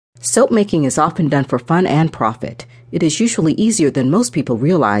Soap making is often done for fun and profit. It is usually easier than most people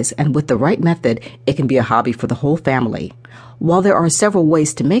realize, and with the right method, it can be a hobby for the whole family. While there are several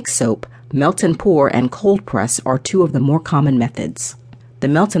ways to make soap, melt and pour and cold press are two of the more common methods. The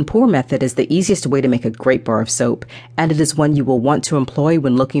melt and pour method is the easiest way to make a great bar of soap, and it is one you will want to employ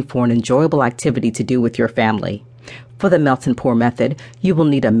when looking for an enjoyable activity to do with your family. For the melt and pour method, you will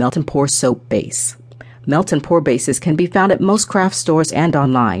need a melt and pour soap base. Melt and pour bases can be found at most craft stores and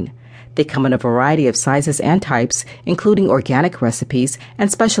online. They come in a variety of sizes and types, including organic recipes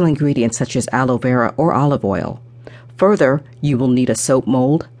and special ingredients such as aloe vera or olive oil. Further, you will need a soap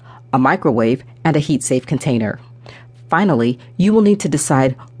mold, a microwave, and a heat-safe container. Finally, you will need to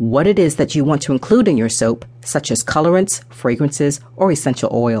decide what it is that you want to include in your soap, such as colorants, fragrances, or essential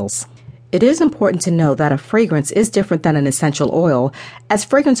oils. It is important to know that a fragrance is different than an essential oil, as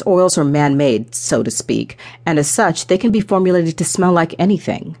fragrance oils are man-made, so to speak, and as such, they can be formulated to smell like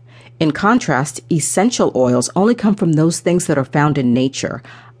anything. In contrast, essential oils only come from those things that are found in nature,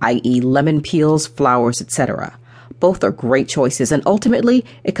 i.e. lemon peels, flowers, etc. Both are great choices, and ultimately,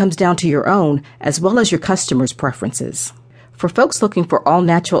 it comes down to your own, as well as your customers' preferences. For folks looking for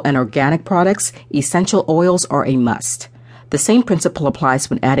all-natural and organic products, essential oils are a must. The same principle applies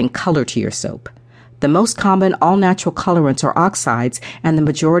when adding color to your soap. The most common all-natural colorants are oxides and the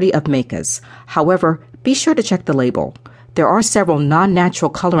majority of micas. However, be sure to check the label. There are several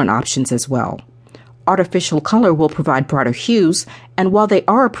non-natural colorant options as well. Artificial color will provide brighter hues, and while they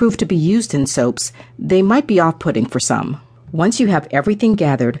are approved to be used in soaps, they might be off-putting for some. Once you have everything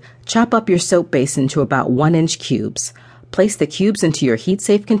gathered, chop up your soap base into about 1-inch cubes. Place the cubes into your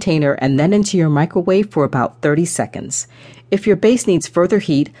heat-safe container and then into your microwave for about 30 seconds. If your base needs further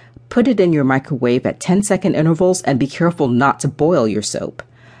heat, put it in your microwave at 10-second intervals and be careful not to boil your soap.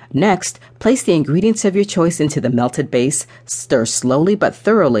 Next, place the ingredients of your choice into the melted base, stir slowly but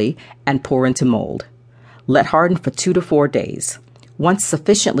thoroughly, and pour into mold. Let harden for 2 to 4 days. Once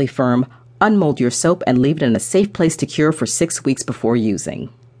sufficiently firm, unmold your soap and leave it in a safe place to cure for 6 weeks before using.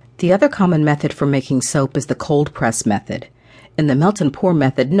 The other common method for making soap is the cold press method. In the melt and pour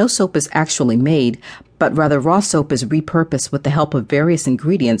method, no soap is actually made, but rather raw soap is repurposed with the help of various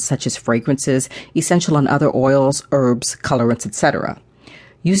ingredients such as fragrances, essential and other oils, herbs, colorants, etc.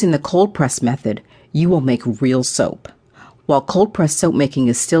 Using the cold press method, you will make real soap. While cold press soap making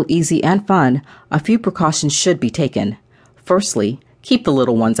is still easy and fun, a few precautions should be taken. Firstly, keep the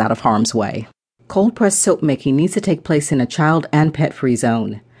little ones out of harm's way. Cold press soap making needs to take place in a child and pet-free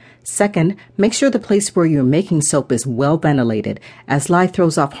zone. Second, make sure the place where you're making soap is well ventilated, as lye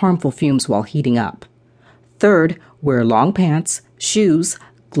throws off harmful fumes while heating up. Third, wear long pants, shoes,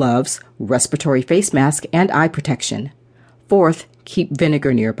 gloves, respiratory face mask, and eye protection. Fourth, keep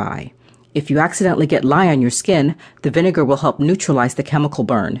vinegar nearby. If you accidentally get lye on your skin, the vinegar will help neutralize the chemical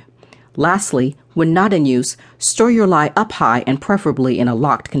burn. Lastly, when not in use, store your lye up high and preferably in a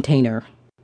locked container.